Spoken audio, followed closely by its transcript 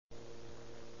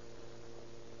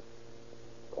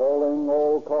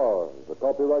Cars, a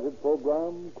copyrighted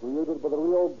program created by the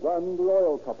Rio Grande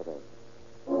Oil Company.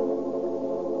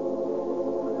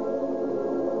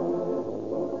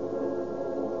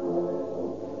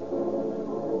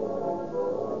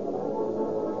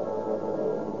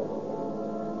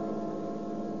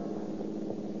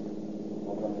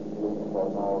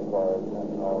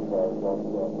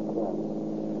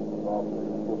 Robbery,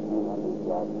 1500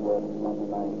 block west,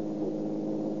 29th Street.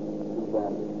 Two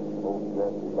bandits, both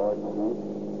dressed in large suits,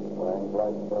 wearing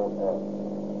black felt hats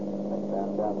and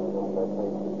bandanas on their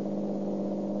faces.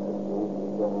 The street is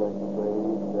Chevrolet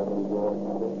Caprice, 7 George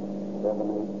Street,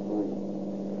 783.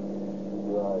 Keep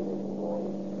your eyes open,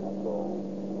 boys. That's all.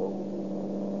 Over.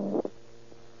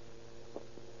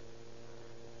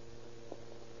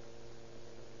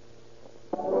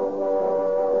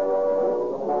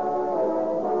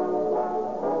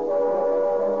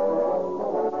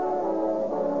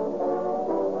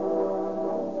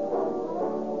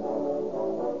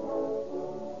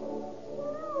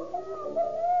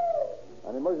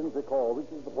 An emergency call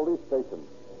reaches the police station.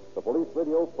 The police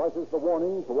radio flashes the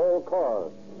warning to all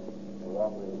cars. The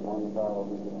robbery is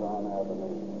 1000 John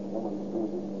Avenue. Woman's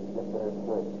wounded. Get there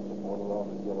quick before the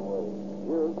robbers get away.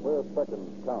 Here's where seconds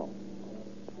count.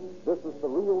 This is the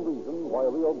real reason why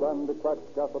Rio Grande cracked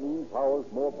gasoline powers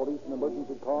more police and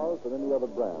emergency cars than any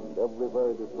other brand,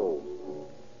 everywhere it is sold.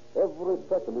 Every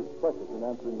second is precious in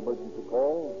answering emergency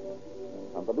calls,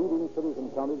 and the leading cities and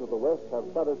counties of the West have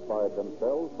satisfied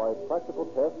themselves by practical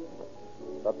tests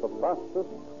that the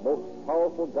fastest, most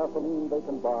powerful gasoline they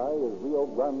can buy is Rio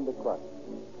Grande cracked.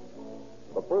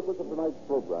 The purpose of tonight's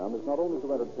program is not only to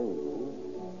entertain you,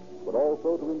 but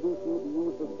also to induce you to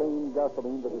use the same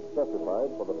gasoline that is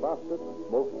specified for the fastest,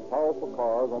 most powerful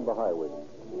cars on the highway.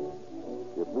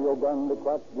 If Rio Grande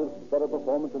cracked gives better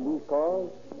performance in these cars,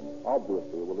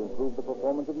 obviously it will improve the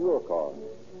performance of your car.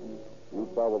 You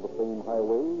travel the same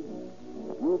highways.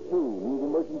 You, too, need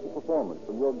emergency performance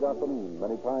from your gasoline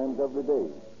many times every day.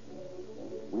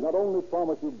 We not only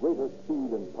promise you greater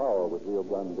speed and power with Rio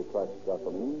Grande cracked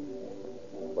gasoline,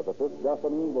 but that this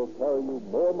gasoline will carry you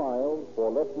more miles for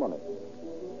less money.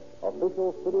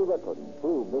 Official city records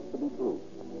prove this to be true.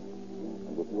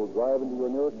 And if you'll drive into your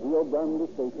nearest Rio Grande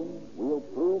station, we'll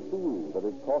prove to you that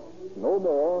it costs no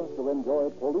more to enjoy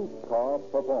police car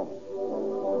performance.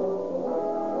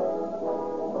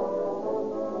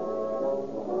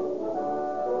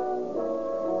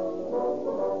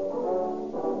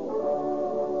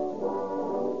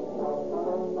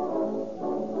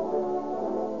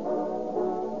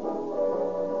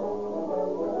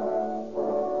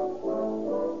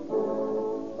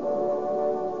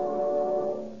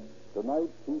 Tonight,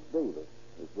 Chief Davis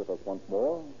is with us once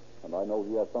more, and I know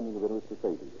he has something of interest to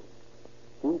say to you.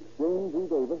 Chief James E.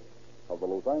 Davis of the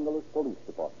Los Angeles Police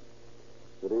Department.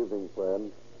 Good evening,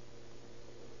 friends.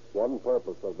 One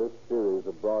purpose of this series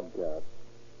of broadcasts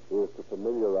is to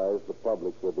familiarize the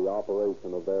public with the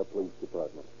operation of their police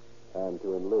department and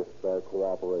to enlist their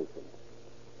cooperation.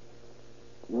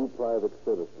 You private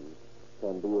citizens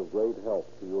can be of great help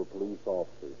to your police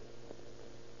officers.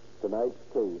 Tonight's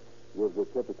case gives a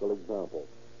typical example.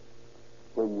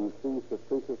 When you see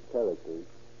suspicious characters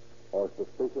or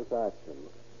suspicious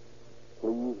actions,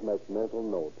 please make mental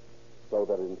note so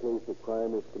that in case a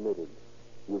crime is committed,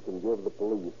 you can give the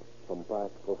police some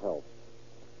practical help.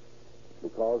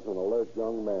 Because an alert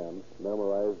young man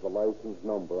memorized the license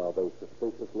number of a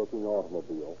suspicious-looking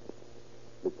automobile,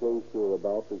 the case you're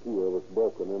about to hear was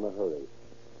broken in a hurry.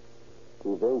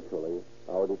 Eventually,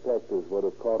 our detectives would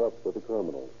have caught up with the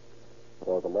criminals,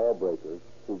 for the lawbreakers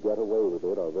who get away with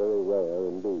it are very rare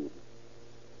indeed.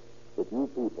 But you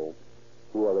people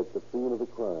who are at the scene of the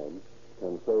crime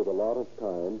can save a lot of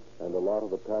time and a lot of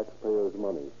the taxpayers'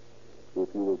 money if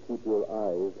you will keep your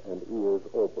eyes and ears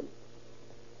open.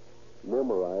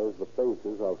 Memorize the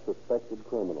faces of suspected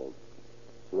criminals.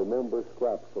 Remember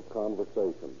scraps of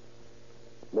conversation.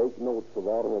 Make notes of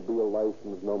automobile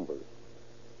license numbers.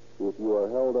 If you are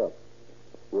held up,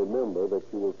 remember that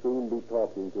you will soon be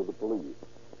talking to the police,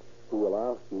 who will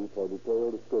ask you for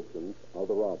detailed descriptions of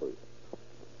the robbers.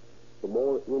 The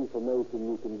more information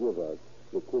you can give us,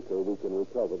 the quicker we can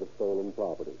recover the stolen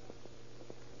property.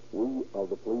 We of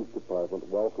the police department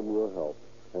welcome your help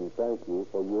and thank you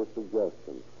for your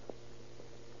suggestions.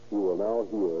 You will now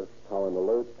hear how an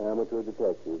alert amateur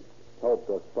detective helped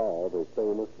us solve a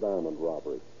famous diamond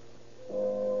robbery.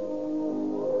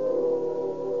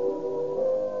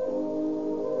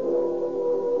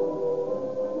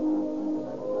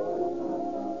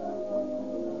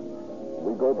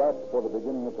 We go back for the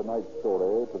beginning of tonight's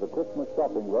story to the Christmas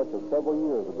shopping rush of several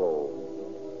years ago.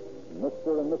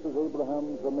 Mr. and Mrs.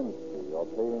 Abraham Zeminski are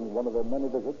paying one of their many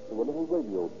visits to a little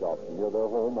radio shop near their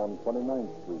home on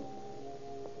 29th Street.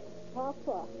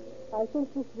 Papa, I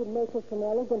think this would make us an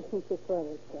elegant piece of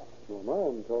furniture.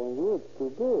 Mama, I'm telling you, it's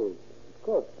too big. It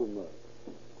costs too much.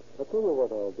 I'll tell you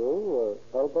what I'll do.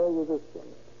 I'll buy you this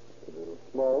one. It's a little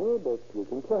smaller, but you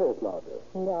can play it louder.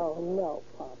 No,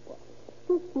 Papa.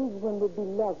 This big one would be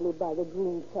lovely by the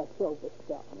green touch over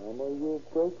stuff. Mama, you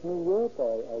break me yet.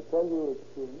 I tell you it's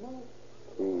too much.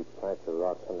 Gee, price of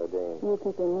rocks on the dame. You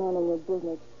keep in mind on your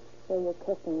business and your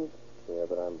customers. Yeah,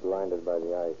 but I'm blinded by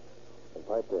the ice. And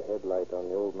pipe the headlight on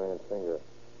the old man's finger.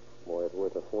 Boy, it's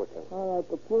worth a fortune. All right,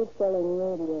 but you're selling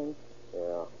radios.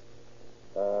 Yeah.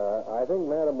 I think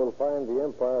Madam will find the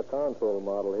Empire console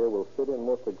model here will fit in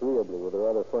most agreeably with her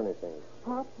other furnishings.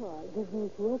 Papa, did you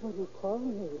hear what he called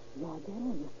me?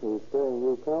 Madam. He's paying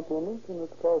you compliments, and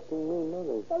it's costing me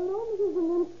money. Hello, Mrs.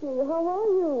 Zelinsky. How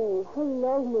are you?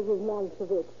 Hello, Mrs.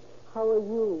 Mankiewicz. How are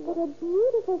you? What a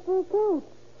beautiful fur coat.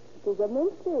 Mrs.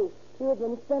 Zelinsky, you have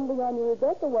been spending on your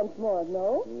Rebecca once more,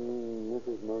 no?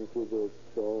 Mrs. Mankiewicz,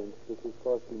 this is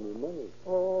costing me money.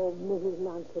 Oh, Mrs.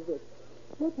 Mankiewicz,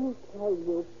 let me tell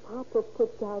you, Papa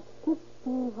put out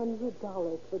 $1,500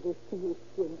 for this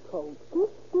sealskin coat.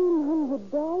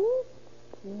 $1,500?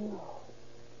 No.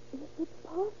 Is it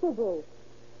possible?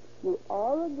 You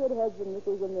are a good husband,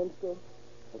 Mrs. Zelinsky.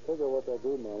 I'll tell you what I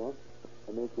do, Mama.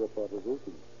 I make you a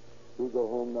proposition. You go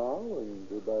home now, and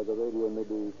we buy the radio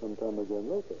maybe sometime again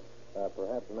later.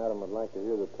 Perhaps Madam would like to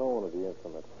hear the tone of the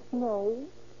instrument. No,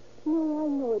 I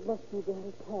know it must be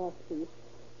very classy.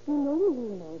 You know,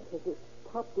 Mrs. Mankiewicz,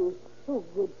 Papa is so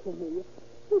good to me.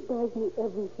 He buys me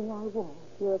everything I want.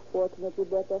 You're fortunate,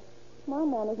 Rebecca. My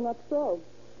man is not so.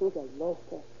 He's a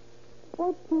loafer.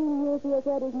 14 years he has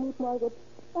had his meat market,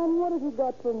 and what has he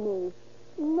got from me?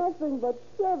 Nothing but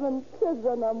 7 kids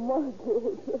and a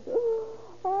mortgage.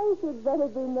 I should better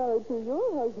be married to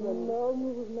your husband. No,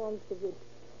 Mrs. Mankiewicz.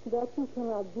 That you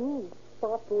cannot do.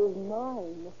 Papa is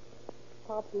mine.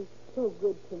 Papa is so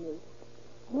good to me.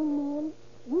 Young man,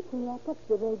 you can lock up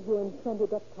the radio and send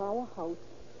it up to our house.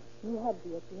 You have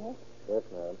the address? Yes,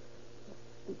 ma'am.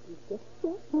 Did you just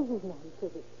say, Mrs.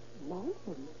 Mankiewicz? Mine?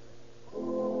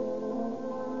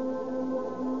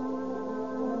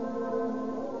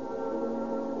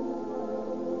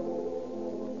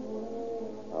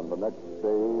 On the next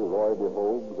day, Roy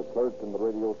beholds the clerk in the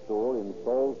radio store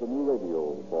installs the new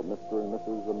radio for Mr. and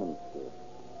Mrs. Zelinsky.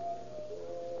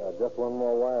 Just one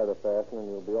more wire to fasten, and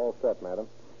you'll be all set, Madam.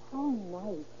 How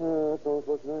nice. That's all it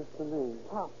was nice to me.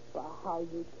 Papa, how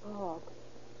you talk.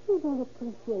 You don't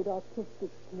appreciate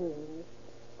artistic things.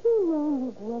 Too long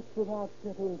you've worked without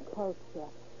getting culture.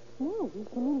 Now we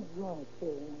can enjoy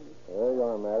things. There you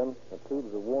are, Madam. The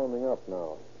tubes are warming up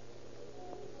now.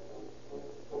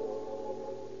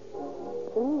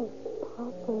 Oh,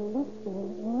 Papa, listen.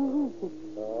 Music.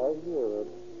 I hear it.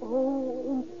 Oh,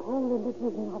 in Poland it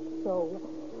was not so.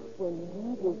 When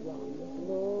we were young.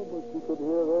 No, but you could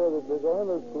hear there the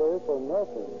designers play for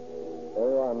nothing. There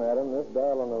you are, Madam. This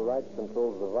dial on the right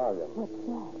controls the volume. What's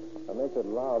that? It makes it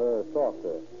louder or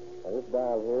softer. Now, this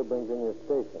dial here brings in your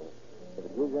station. If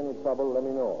it gives you any trouble, let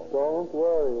me know. Don't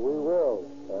worry, we will.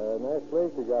 Nice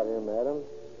place you got here, Madam.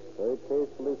 Very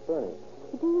tastefully furnished.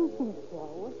 Do you think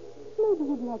so? Maybe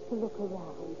you'd like to look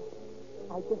around.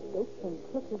 I just baked some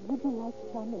cookies. Would you like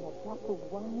some and a glass of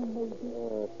wine, maybe?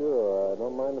 Sure. I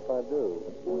don't mind if I do.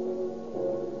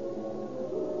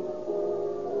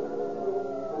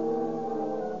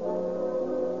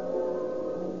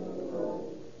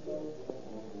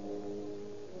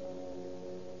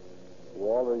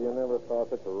 Walter, you never saw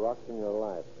such a rocks in your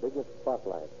life. Biggest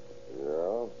spotlight.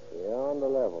 Yeah? Yeah, on the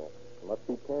level. Must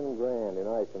be 10 grand in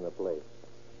ice in the place.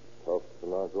 Tough to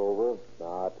knock over?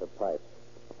 Nah, it's a pipe.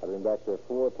 I've been back there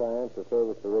 4 times to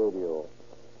service the radio.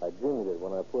 I jimmied it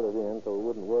when I put it in so it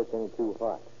wouldn't work any too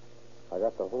hot. I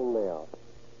got the whole layout.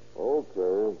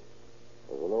 Okay.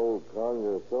 As an old con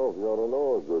yourself, you ought to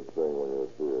know a good thing when you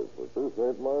see it. But this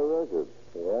ain't my record.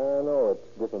 Yeah, I know it's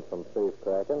different from safe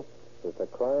cracking. It's a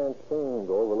crying shame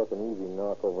to overlook an easy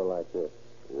knockover like this.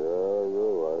 Yeah,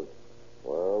 you're right.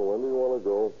 Well, when do you want to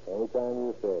go? Anytime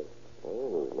you say. Well,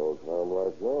 there's no time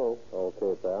like now.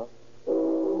 Okay, pal.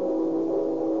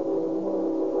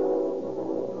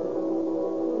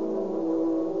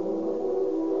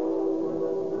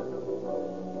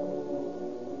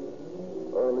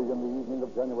 Early in the evening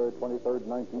of January 23rd,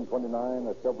 1929,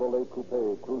 a Chevrolet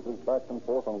coupe cruises back and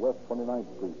forth on West 29th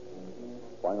Street.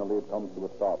 Finally, it comes to a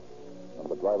stop, and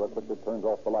the driver quickly turns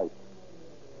off the lights.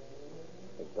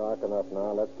 It's dark enough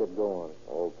now. Let's get going.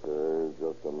 Okay,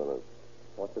 just a minute.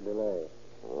 What's the delay?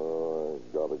 I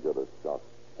gotta get a shot.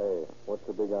 Hey, what's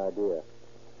the big idea?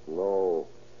 No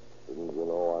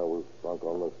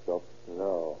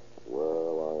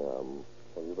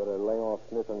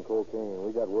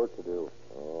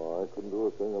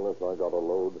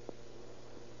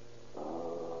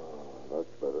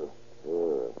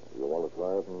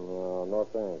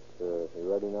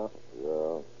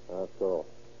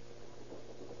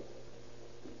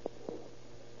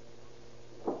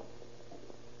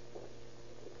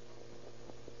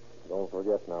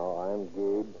forget now. I'm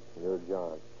Gabe, and you're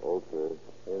John. Okay.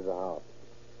 Here's the house.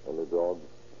 Any dogs?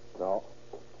 No.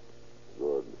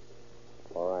 Good.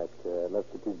 All right, let's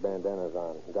get these bandanas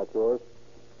on. You got yours?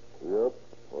 Yep.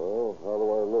 Well, how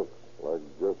do I look? Like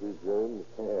Jesse James?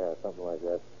 Yeah, something like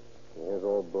that. And here's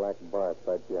old Black Bart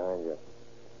right behind you.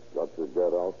 Got your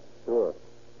gat out? Sure.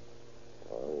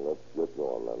 Let's get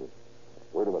going then.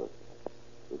 Wait a minute.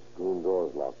 The screen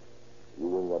door's locked. You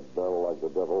ring that bell like the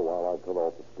devil while I cut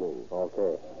off the screen.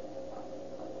 Okay.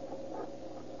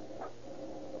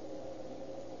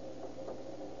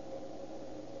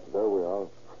 There we are.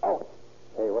 Ouch!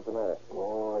 Hey, what's the matter?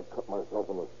 Oh, I cut myself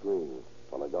on the screen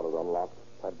when I got it unlocked.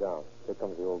 Pipe down. Here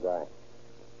comes the old guy.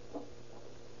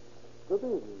 Good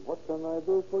evening. What can I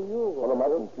do for you? Put 'em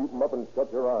up and keep 'em up and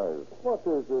shut your eyes. What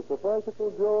is this, a practical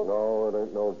joke? No, it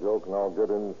ain't no joke. Now get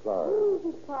inside.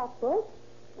 Papa,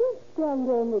 don't stand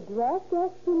there in the draft.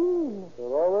 Ask him in. They're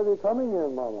already coming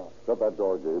in, Mama. Shut that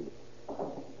door, Gabe.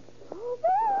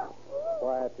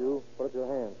 Quiet, you. Put up your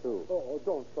hand, too. Oh,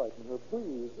 don't frighten her,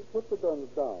 please. Put the guns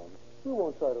down. We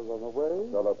won't try to run away.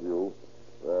 Shut up, you.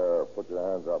 There, put your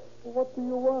hands up. What do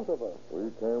you want of us? We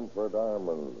came for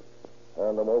diamonds.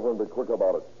 Hand them over and be quick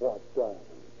about it. What diamonds?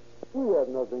 We have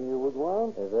nothing you would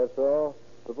want. Is that so?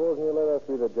 Supposing you let us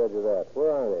be the judge of that.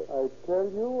 Where are they? I tell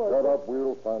you, Shut up.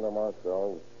 We'll find them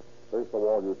ourselves. Face the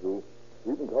wall, you two.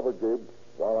 Keep them covered, Gabe,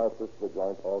 while I fix the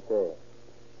joint. Okay.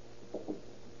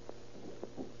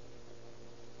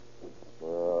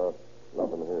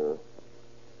 Nothing here.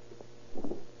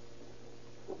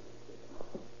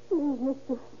 Please,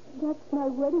 mister, that's my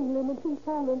wedding limit in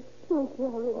silence. Don't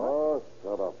carry it. Oh,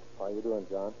 shut up. How you doing,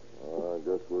 John? I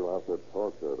guess we'll have to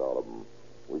torture it out of them.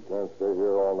 We can't stay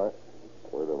here all night.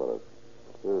 Wait a minute.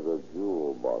 Here's a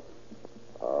jewel box.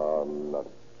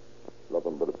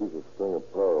 Nothing but a piece of string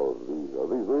of pearls. Are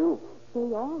these real?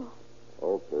 They are.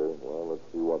 Okay, well, let's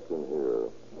see what's in here.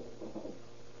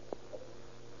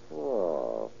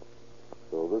 Ah,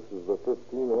 so this is the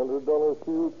 $1,500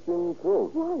 sealskin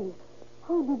coat. Why?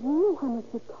 How did you know how much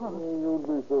it cost? You'd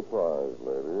be surprised,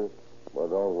 lady. But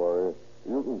don't worry.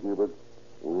 You can keep it.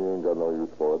 We ain't got no use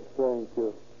for it. Thank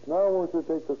you. Now won't you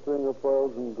take the string of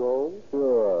pearls and go?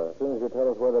 Sure. As soon as you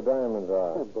tell us where the diamonds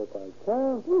are. But I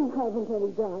can't. We haven't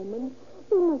any diamonds.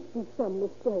 There must be some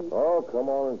mistake. Oh, come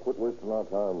on and quit wasting our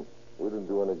time. We didn't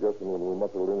do any guessing when we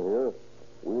muscled in here.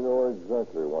 We know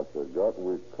exactly what you got.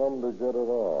 We've come to get it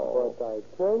all. But I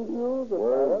tell you that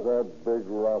Where's that big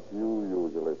rock you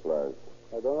usually flash?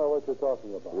 I don't know what you're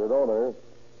talking about. You don't, eh?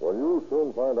 Well, you'll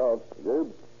soon find out.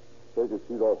 Gabe, take a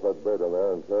sheet off that bed in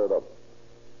there and tear it up.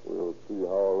 We'll see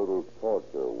how a little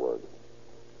torture works.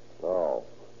 Now,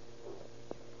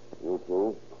 you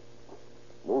two,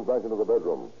 move back into the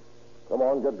bedroom. Come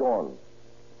on, get going.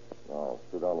 Now,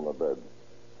 sit down on the bed.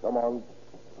 Come on.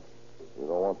 You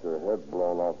don't want your head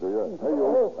blown off, do you? Hey,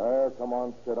 you. There, come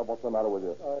on, sit up. What's the matter with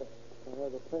you? I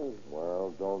had a pain.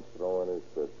 Well, don't throw any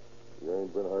fits. You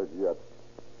ain't been hurt yet.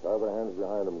 Tie the hands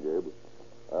behind him, Gabe.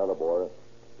 Attaboy.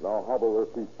 Now hobble their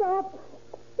feet. Stop!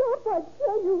 Stop! I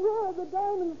tell you, where are the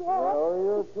diamonds are? Now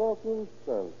you're talking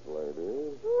sense,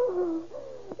 lady.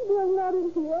 They're not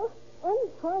in here.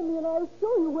 Untie me and I'll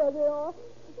show you where they are.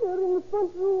 They're in the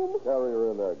front room. Carry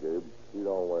her in there, Gabe. She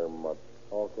don't weigh much.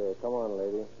 Okay, come on,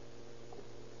 lady.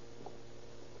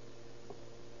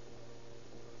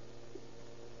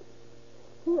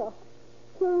 Here.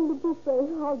 They're in the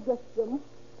buffet. I'll get them.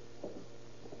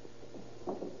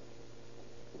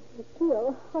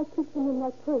 Here, I keep them in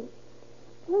my purse.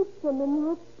 Take them in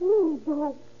there. Please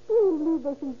don't. Please leave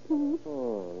us in peace.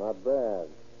 Not bad.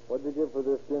 What'd you give for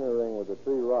this dinner ring with the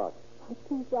 3 rocks?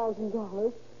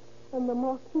 $2,000. And the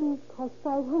marquise cost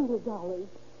 $500.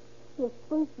 They're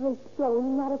first-rate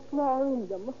stones, not a flaw in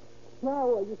them.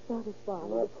 Now are you satisfied?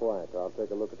 Not quite. I'll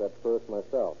take a look at that purse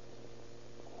myself.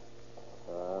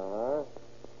 Uh-huh.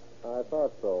 I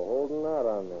thought so. Holding out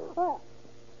on me.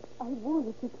 I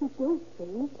wanted to keep those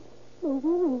things. Those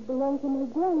earrings belong to my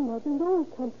grandmother in the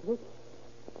old country.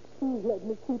 Please let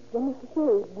me keep them.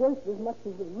 They're worth as much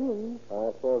as the ring.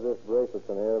 I suppose this bracelet's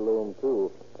an heirloom,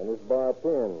 too. And this bar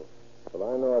pin. But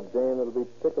I know a dame that'll be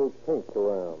tickled pink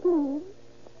around. Please.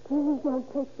 Please don't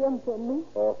take them from me.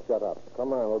 Oh, shut up.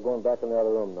 Come on, we're going back in the other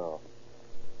room now.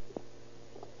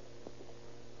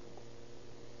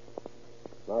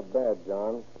 Not bad,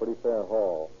 John. Pretty fair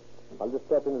haul. I'll just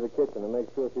step into the kitchen and make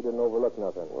sure she didn't overlook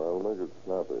nothing. Well, make it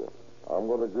snappy. I'm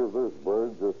going to give this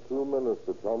bird just 2 minutes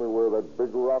to tell me where that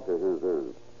big rock of his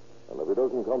is. And if he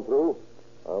doesn't come through,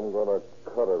 I'm going to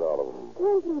cut it out of him.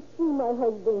 Can't you see my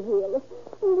husband's here? This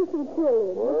will kill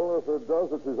him. Well, if it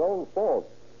does, it's his own fault.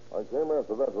 I came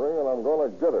after that ring, and I'm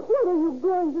going to get it. What are you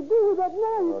going to do with that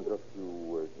knife? Now, just you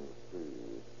wait and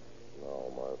see. Now,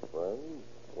 my friend,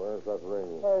 where's that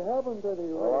ring? I haven't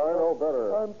any ring. Well, I know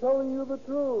better. I'm telling you the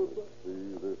truth.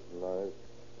 See this knife?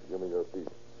 Give me your feet.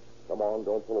 Come on,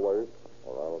 don't pull away,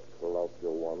 or I'll pull out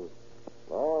your one.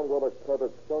 Now I'm going to cut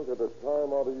a chunk at a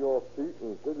time out of your feet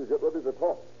until you get ready to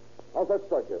talk. How's that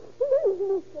strike you? Please,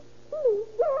 mister. Please,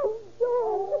 don't.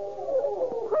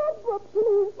 Papa,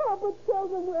 please. Papa, tell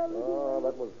them where it is.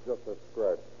 That was just a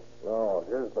scratch. Now,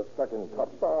 here's the second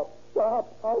cut. Stop.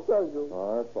 I'll tell you.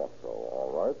 I thought so.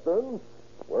 All right, then.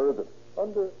 Where is it?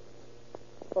 Under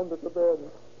the bed.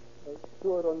 I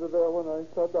threw it under there when I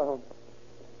sat down.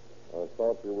 I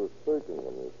thought you were faking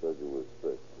when you said you were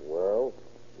sick. Well,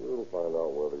 we'll find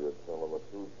out whether you're telling the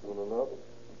truth soon enough.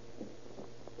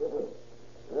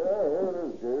 Yeah, here it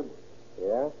is, Gabe.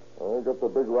 Yeah? I got the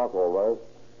big rock, all right.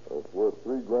 It's worth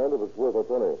 $3,000 if it's worth a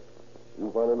penny.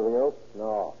 You find anything else?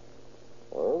 No.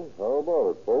 Well, how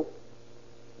about it, folks?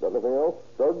 Got anything else?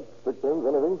 Studs, stick pins,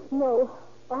 anything? No.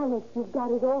 Honest, you've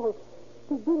got it all.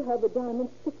 He did have a diamond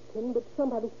stick pin, but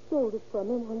somebody stole it from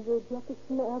him on the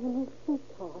Jefferson Avenue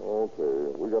streetcar.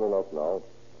 Okay, we got enough now.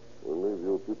 We'll leave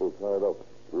you people tied up.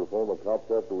 We'll phone the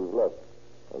cops after we've left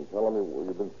and tell them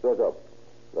you've been stuck up.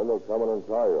 Then they'll come in and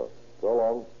tie you. So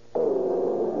long.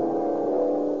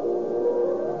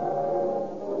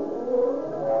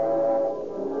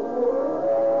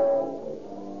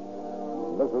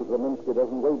 Mrs. Zeminski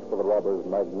doesn't wait for the robber's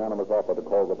magnanimous offer to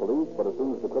call the police, but as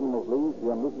soon as the criminals leave, she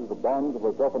unlooses the bonds of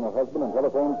herself and her husband and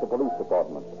telephones the police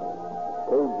department.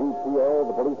 KGPL,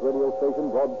 the police radio station,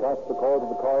 broadcasts the call to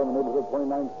the car in the neighborhood of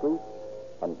 29th Street,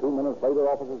 and 2 minutes later,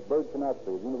 Officers Birch and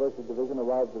Astor of University Division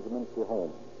arrive at the Zeminski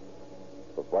home.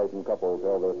 The frightened couple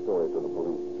tell their story to the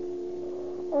police.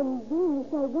 And then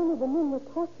one of the men were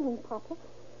torturing Papa.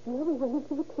 Yeah, we went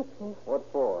into the kitchen. What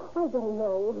for? I don't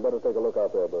know. You better take a look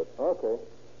out there, Bert. Okay.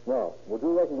 Now, would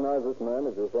you recognize this man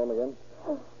if you saw him again?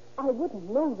 I wouldn't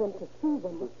know them to see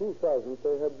them. See, Sergeant,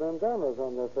 they had bandanas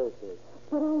on their faces.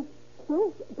 But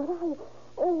I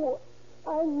don't.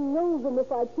 I know them if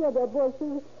I'd hear their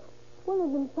voices. One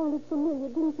of them sounded familiar.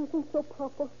 Didn't you think so,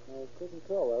 Papa? I couldn't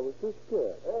tell. I was too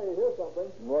scared. Hey, here's something.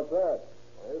 What's that?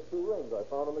 Here's 2 rings I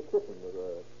found in the kitchen with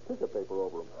ticket paper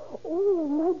over them. Oh,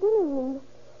 my dinner ring.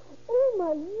 Oh,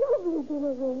 my lovely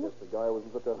dinner ring. If the guy was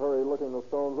in such a hurry looking the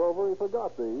stones over, he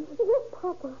forgot these. Yes,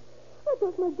 Papa. I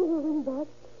got my dinner ring back.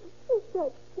 Is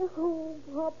that... Oh,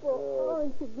 Papa,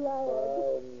 aren't you glad?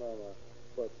 Mama.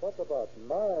 But what about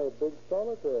my big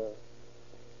solitaire?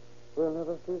 We'll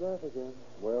never see that again.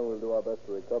 Well, we'll do our best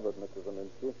to recover it, Mr.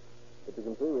 Zeminski. But you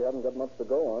can see we haven't got much to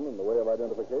go on in the way of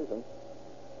identification.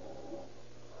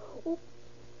 Oh,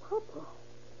 Papa.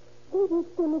 Maybe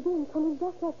it's them again coming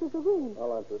back after the ring.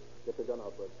 I'll answer it. Get your gun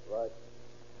out, Bert. Right.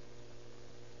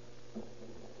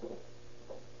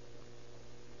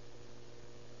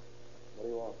 What do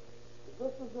you want? Is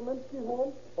this the Zeminski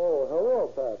home? Oh, hello,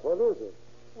 Pat. What is it?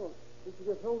 Oh, did you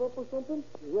get held up or something?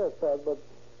 Yes, Pat, but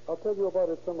I'll tell you about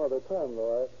it some other time,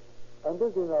 though. I'm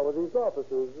busy now with these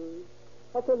officers.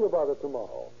 I'll tell you about it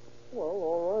tomorrow. Well,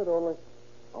 all right, only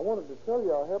I wanted to tell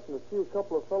you I happened to see a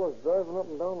couple of fellas driving up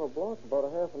and down the block about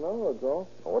a half an hour ago.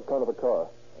 What kind of a car?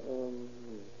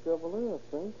 Chevrolet, I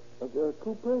think. A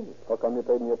coupe. How come you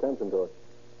paid any attention to it?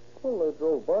 Well, they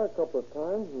drove by a couple of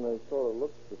times, and they sort of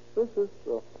looked suspicious,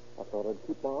 so I thought I'd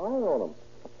keep my eye on them.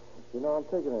 You know, I'm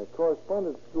taking a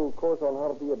correspondence school course on how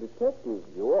to be a detective.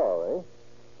 You are, eh?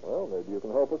 Well, maybe you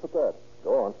can help us at that.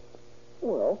 Go on.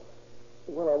 Well,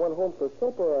 when I went home for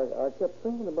supper, I kept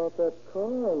thinking about that car,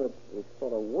 and it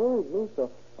sort of worried me,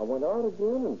 so I went out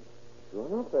again, and sure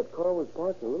enough, that car was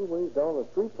parked a little ways down the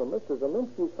street from Mr.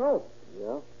 Zeminski's house.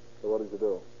 Yeah? So what did you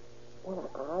do? Well,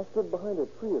 I stood behind a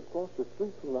tree across the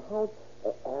street from the house,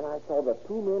 and I saw the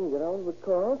 2 men get out of the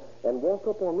car and walk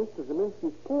up on Mr.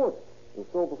 Zeminski's porch. And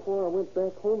so before I went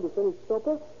back home to finish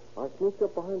supper, I sneaked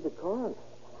up behind the car, and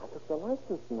I took the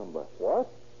license number. What?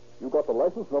 You got the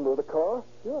license number of the car?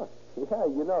 Sure. Yeah,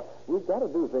 you know, we've got to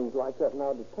do things like that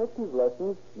now. Detective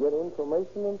lessons, get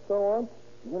information and so on,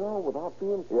 you know, without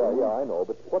being... Yeah, I know,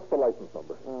 but what's the license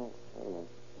number? Oh, wait a minute.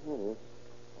 Here it is.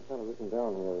 I've got it written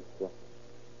down here. It's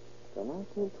the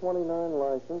 1929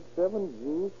 license,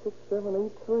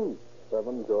 7G6783.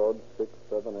 7 George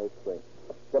 6783.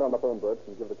 Get on the phone, Bert,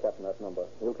 and give the captain that number.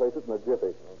 He'll place it in a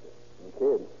jiffy. Okay. And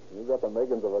kid, you got the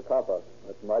makings of a copper.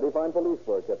 That's mighty fine police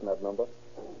work, getting that number.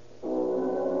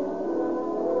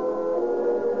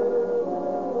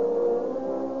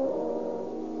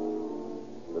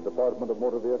 The Department of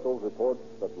Motor Vehicles reports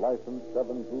that license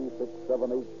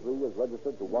 7G6783 is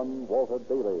registered to one Walter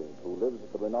Daly, who lives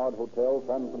at the Renard Hotel,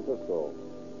 San Francisco.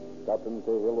 Captain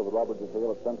Cahill of the robbery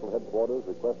detail at Central Headquarters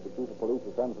requests the Chief of Police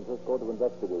of San Francisco to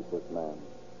investigate this man.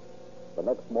 The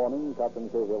next morning, Captain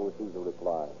Cahill receives a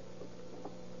reply.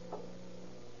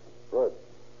 Good.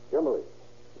 Kimberly.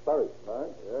 Sorry.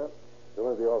 Right? Yeah? Come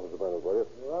into the office a minute, will you?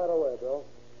 Right away, Bill.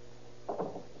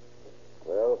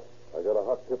 Well, I got a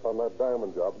hot tip on that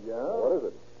diamond job. Yeah? What is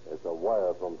it? It's a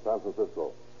wire from San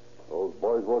Francisco. Those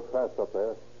boys work fast up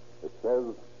there. It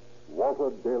says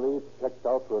Walter Daly checked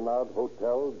out Renard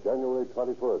Hotel January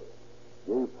 21st.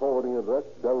 Gave forwarding address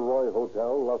Del Roy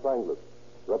Hotel, Los Angeles.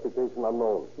 Reputation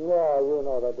unknown. Yeah, you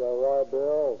know the Del Roy,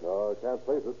 Bill. No, I can't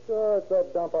place it. Sure, it's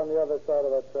that dump on the other side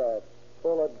of the track.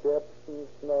 Full of dips and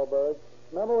snowbirds.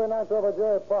 Remember we knocked over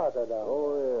Jerry Parker down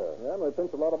Oh, yeah. Yeah, and we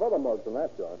pinched a lot of other mugs in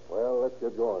that joint. Well, let's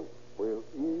get going. We'll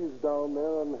ease down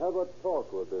there and have a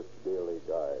talk with this Daly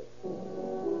guy.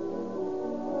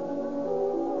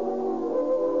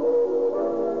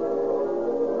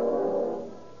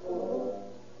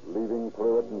 Leaving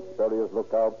Pruitt and Sperry's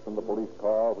lookouts in the police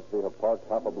car, which they have parked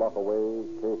half a block away,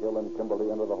 Cahill and Kimberly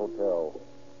enter the hotel.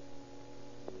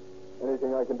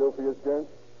 Anything I can do for you, Gents?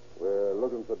 We're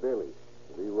looking for Daly.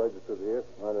 Is he registered here?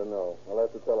 I don't know. I'll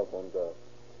have to telephone Doug.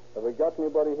 Have we got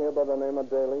anybody here by the name of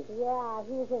Daly? Yeah,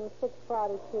 he's in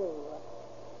 642.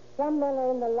 Some men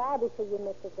are in the lobby for you,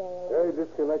 Mr. Daly. Hey,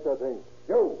 disconnect that thing.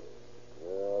 Go!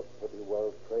 Yeah, pretty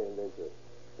well trained, ain't you?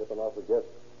 Tipping off a guest.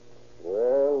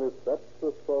 Well, if that's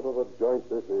the sort of a joint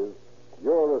this is,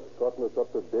 you're escorting us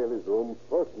up to Daly's room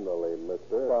personally,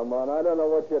 mister. Come on, I don't know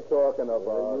what you're talking about.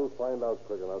 Well, you'll find out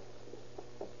quick enough.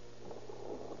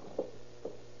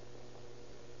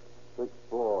 6th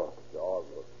floor.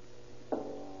 Dogwood.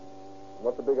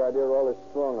 What's the big idea of all this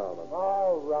strong armor?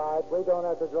 All right, we don't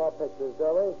have to draw pictures,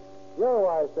 Billy. You're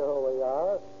wise to who we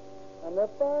are. And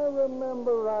if I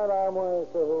remember right, I'm wise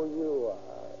to who you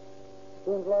are.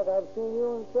 Seems like I've seen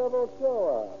you in several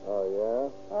show-ups. Oh, yeah?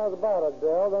 How's about it,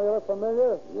 Dale? Don't you look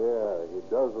familiar? Yeah, he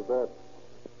does with that.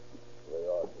 They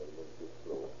are, gentlemen. Too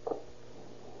slow.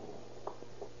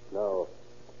 Now,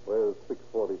 where's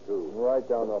 642? Right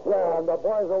down the hall. Yeah, and the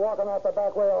boys are walking out the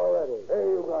back way already. Hey,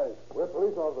 you guys. We're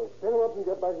police officers. Stand up and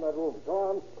get back in that room.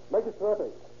 Go on. Make it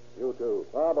snappy. You too.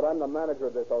 Ah, but I'm the manager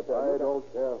of this hotel. I don't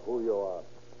care who you are.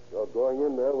 You're going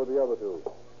in there with the other two.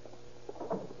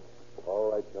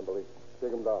 All right, Kimberly.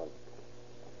 Take him down.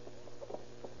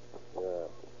 Yeah.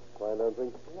 Find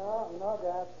anything? No,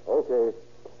 Dad. Okay.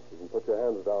 You can put your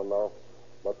hands down now.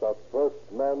 But the first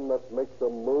man that makes a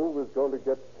move is going to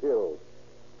get killed.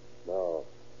 Now,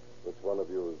 which one of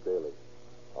you is Daly?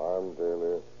 I'm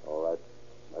Daly. All right.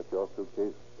 That's your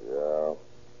suitcase? Yeah.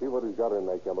 See what he's got in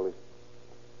there, Kimberly.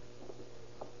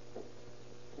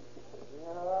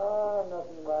 No,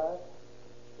 nothing bad.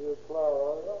 Few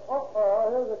clothes. Oh,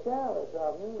 here's a can or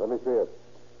something. Let me see it.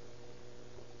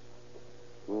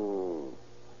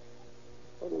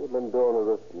 What have you been doing with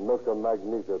this milk of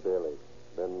magnesia, Daly?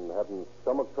 Been having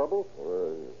stomach trouble?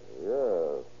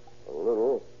 Yeah, a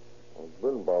little. I've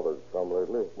been bothered some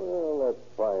lately. Well, that's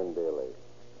fine, Daly.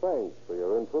 Thanks for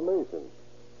your information.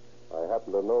 I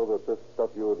happen to know that this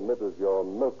stuff you admit is your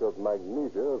milk of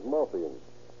magnesia is morphine.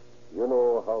 You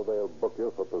know how they'll book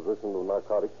you for possession of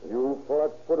narcotics? You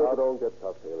flat-footed... Now, don't get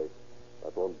tough, Daly.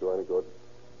 That won't do any good.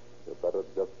 You better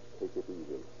just take it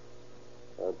easy.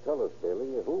 Tell us,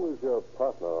 Daly, who was your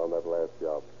partner on that last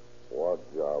job? What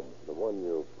job? The one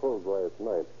you pulled last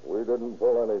night. We didn't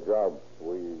pull any job.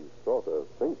 We sort of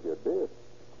think you did.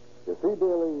 You see,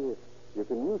 Daly, you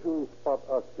can usually spot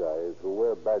us guys who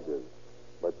wear badges,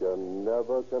 but you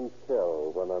never can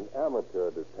tell when an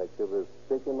amateur detective is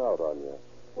staking out on you.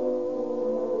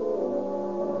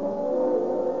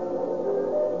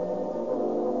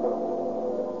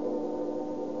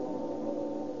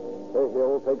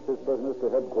 Cahill takes his business to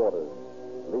headquarters,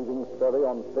 leaving Sperry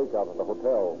on stakeout at the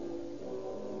hotel.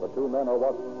 The two men are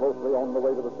watched closely on the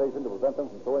way to the station to prevent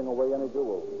them from throwing away any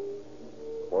jewels.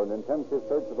 For an intensive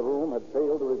search of the room had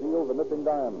failed to reveal the missing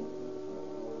diamonds.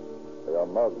 They are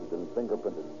mugged and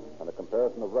fingerprinted, and a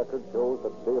comparison of records shows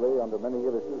that Daly, under many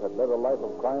aliases, had led a life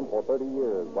of crime for 30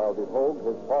 years, while DeHogue,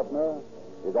 his partner,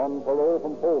 is on parole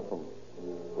from Folsom,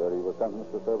 where he was sentenced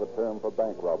to serve a term for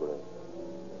bank robbery.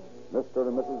 Mr.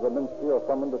 and Mrs. Zeminski are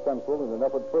summoned to Central in an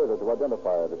effort further to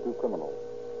identify the two criminals.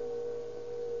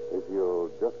 If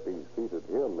you'll just be seated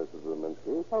here, Mrs.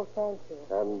 Zeminski. Oh, thank you.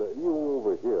 And you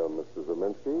over here, Mr.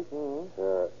 Zeminski.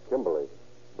 Kimberly,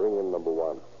 bring in number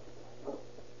one.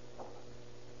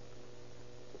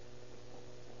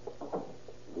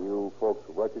 Do you folks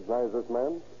recognize this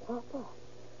man? Papa,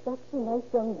 that's the nice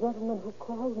young gentleman who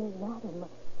called me madam.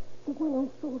 The one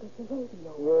who sold us the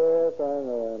radio. Yes, I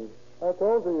know him. I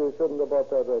told you you shouldn't have bought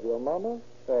that radio, Mama.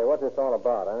 Say, what's this all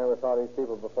about? I never saw these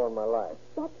people before in my life.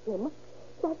 That's him.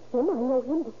 That's him. I know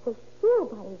him for sure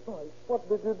by his voice. What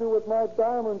did you do with my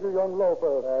diamonds, you young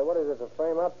loafer? What is it, a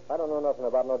frame-up? I don't know nothing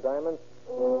about no diamonds.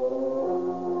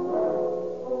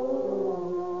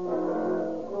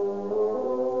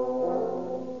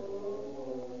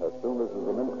 As soon as the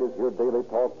Zeminskis hear Daly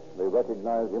talk, they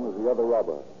recognize him as the other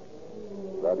robber.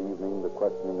 That evening, the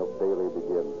questioning of Daly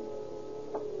begins.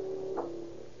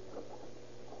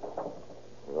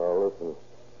 Now, listen.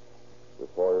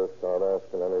 Before you start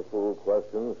asking any fool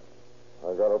questions,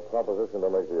 I got a proposition to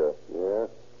make to you. Yeah?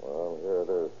 Well, here it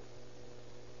is.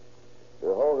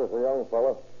 Behold, is a young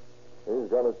fella. He's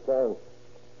got a chance.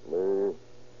 Me,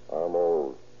 I'm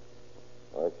old.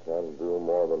 I can't do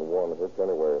more than one hitch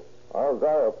anyway. I'll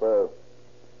die up there.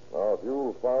 Now, if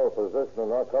you file possession of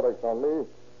narcotics on me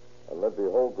and let the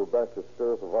Hogue go back to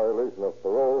stir for violation of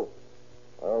parole,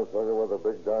 I'll tell you where the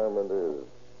big diamond is.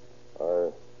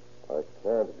 I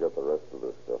can't get the rest of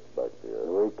this stuff back to you.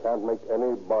 We can't make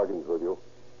any bargains with you.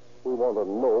 We want to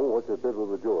know what you did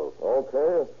with the jewels.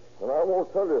 Okay, and I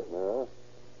won't tell you. Yeah?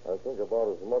 I think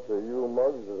about as much of you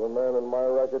mugs as a man in my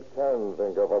racket can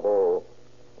think of a bull.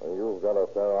 And you've got a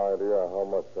fair idea how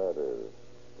much that is.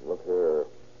 Look here.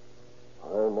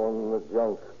 I'm on the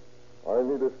junk. I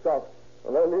need a shot,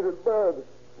 and I need it bad.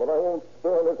 But I won't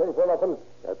spill anything for nothing.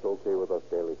 That's okay with us,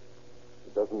 Daly.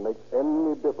 It doesn't make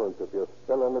any difference if you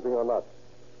spill anything or not.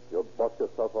 You bought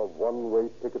yourself a one-way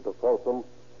ticket to Folsom,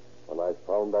 and I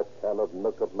found that can of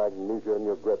milk of magnesia in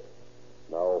your grip.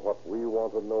 Now, what we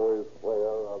want to know is where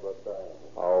are the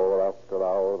diamonds? Hour after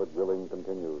hour, the drilling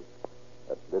continues.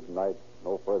 At midnight,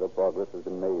 no further progress has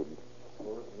been made.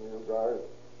 Listen, you guys.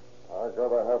 I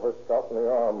got a half a shot in the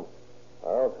arm.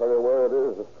 I'll tell you where it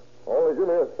is. Only give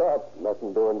me a shot.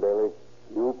 Nothing doing, Daly.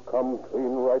 You come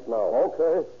clean right now.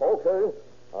 Okay. I'll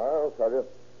tell you.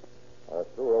 I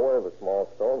threw away the small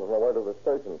stones on the way to the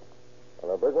station.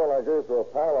 And a big one I gave to a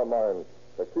pal of mine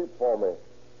to keep for me.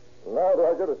 Now do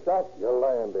I get a shot? You're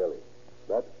lying, Daly.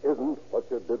 That isn't what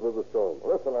you did with the stones.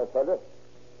 Listen, I tell you.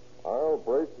 I'll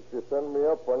break if you send me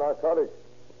up for narcotics.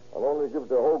 I'll only give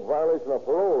the Hogue violation of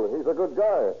parole. He's a good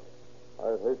guy.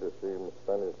 I'd hate to see him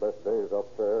spend his best days up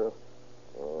there.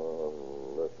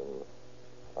 Listen.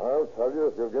 I'll tell you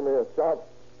if you'll give me a shot.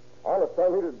 Honest, I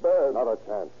need it bad. Not a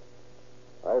chance.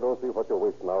 I don't see what you're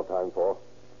wasting our time for.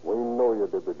 We know you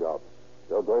did the job.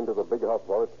 You're going to the big house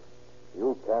for it.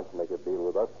 You can't make a deal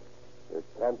with us. You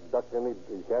can't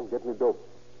get any dope.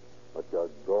 But you're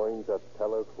going to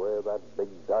tell us where that big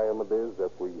diamond is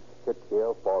if we sit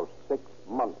here for 6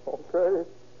 months. Okay.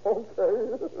 I'll tell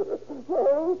you.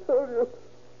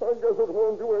 I guess it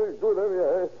won't do any good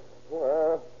anyhow.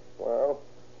 Well,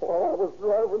 while I was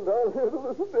driving down here to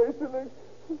the station,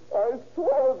 I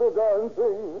swallowed the darn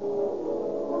thing.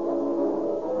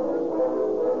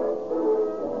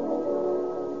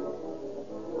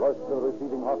 Rushed to the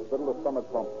receiving hospital, a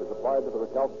stomach pump is applied to the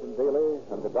recalcitrant Daly,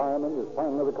 and the diamond is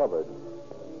finally recovered.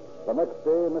 The next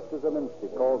day, Mr. Zeminski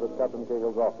calls at Captain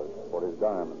Cahill's office for his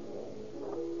diamond.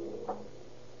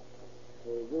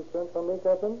 You sent for me,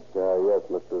 Captain? Yes,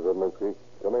 Mr. Zeminski.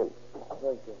 Come in.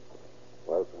 Thank you.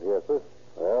 Well, yes, sir.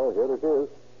 Well, here it is.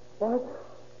 What?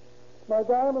 My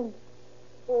diamond?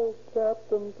 Oh,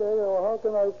 Captain Cahill, how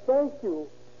can I thank you?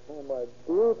 Oh, my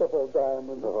beautiful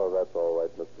diamond. Oh, that's all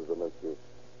right, Mr. Zeminski.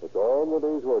 It's all in the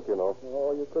day's work, you know.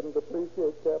 Oh, you couldn't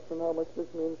appreciate, Captain, how much this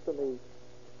means to me.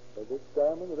 For this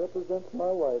diamond represents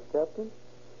my wife, Captain.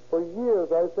 For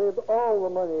years, I saved all the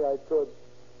money I could.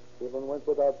 Even went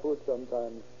without food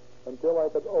sometimes, until I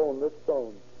could own this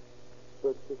stone.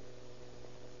 But,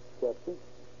 Captain,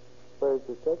 where's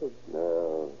the second?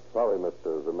 Sorry,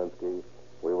 Mr. Zeminski.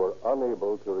 We were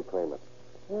unable to reclaim it.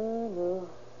 No.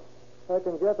 I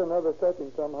can get another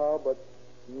setting somehow, but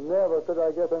never could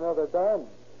I get another diamond.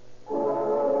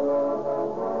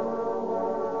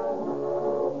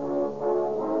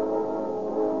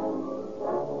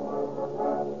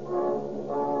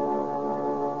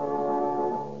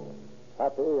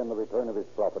 Happy in the return of his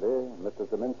property, Mr.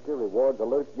 Zeminski rewards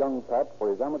alert young Pat for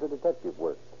his amateur detective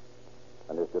work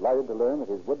and is delighted to learn that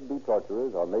his would-be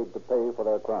torturers are made to pay for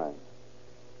their crimes.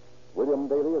 William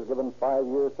Daly is given 5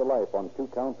 years to life on 2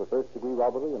 counts of first-degree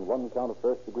robbery and 1 count of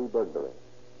first-degree burglary.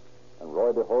 And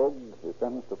Roy de Hogue is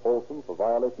sentenced to Folsom for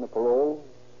violation of parole,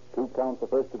 2 counts of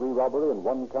first-degree robbery and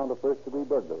 1 count of first-degree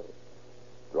burglary,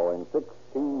 throwing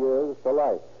 16 years to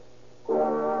life.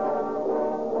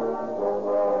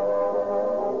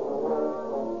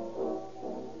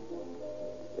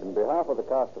 In behalf of the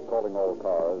cast of Calling All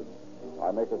Cars,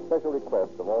 I make a special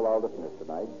request of all our listeners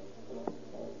tonight.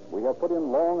 We have put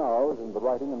in long hours in the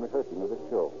writing and rehearsing of this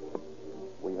show.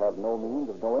 We have no means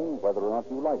of knowing whether or not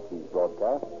you like these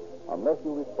broadcasts unless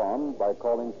you respond by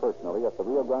calling personally at the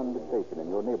Rio Grande station in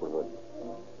your neighborhood.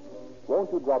 Won't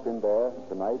you drop in there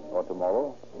tonight or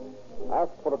tomorrow?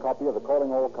 Ask for a copy of the Calling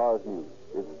All Cars News.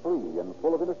 It's free and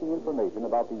full of interesting information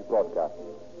about these broadcasts.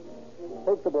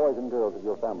 Take the boys and girls of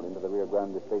your family into the Rio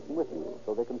Grande station with you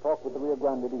so they can talk with the Rio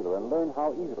Grande dealer and learn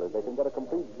how easily they can get a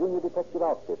complete junior detective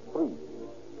outfit free.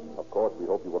 Of course, we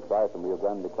hope you will try some Rio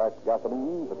Grande cracked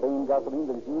gasoline, the same gasoline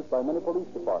that is used by many police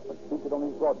departments featured on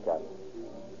these broadcasts.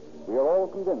 We are all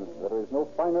convinced that there is no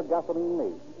finer gasoline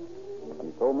made.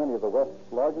 And so many of the West's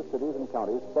largest cities and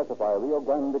counties specify Rio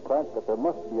Grande cracked that there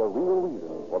must be a real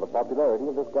reason for the popularity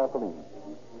of this gasoline.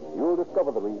 You'll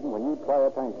discover the reason when you try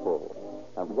a tankful.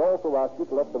 And we also ask you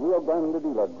to let the Rio Grande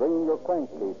dealer drain your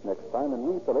crankcase next time and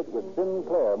refill it with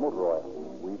Sinclair motor oil.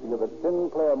 We feel that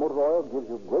Sinclair motor oil gives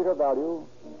you greater value,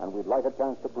 and we'd like a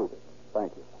chance to prove it.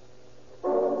 Thank you.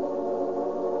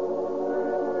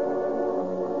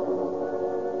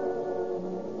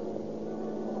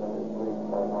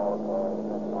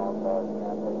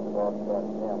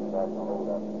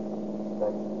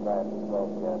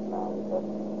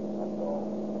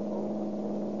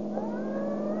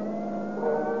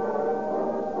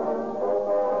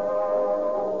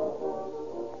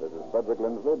 This is Frederick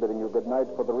Lindsley bidding you good night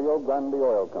for the Rio Grande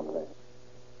Oil Company.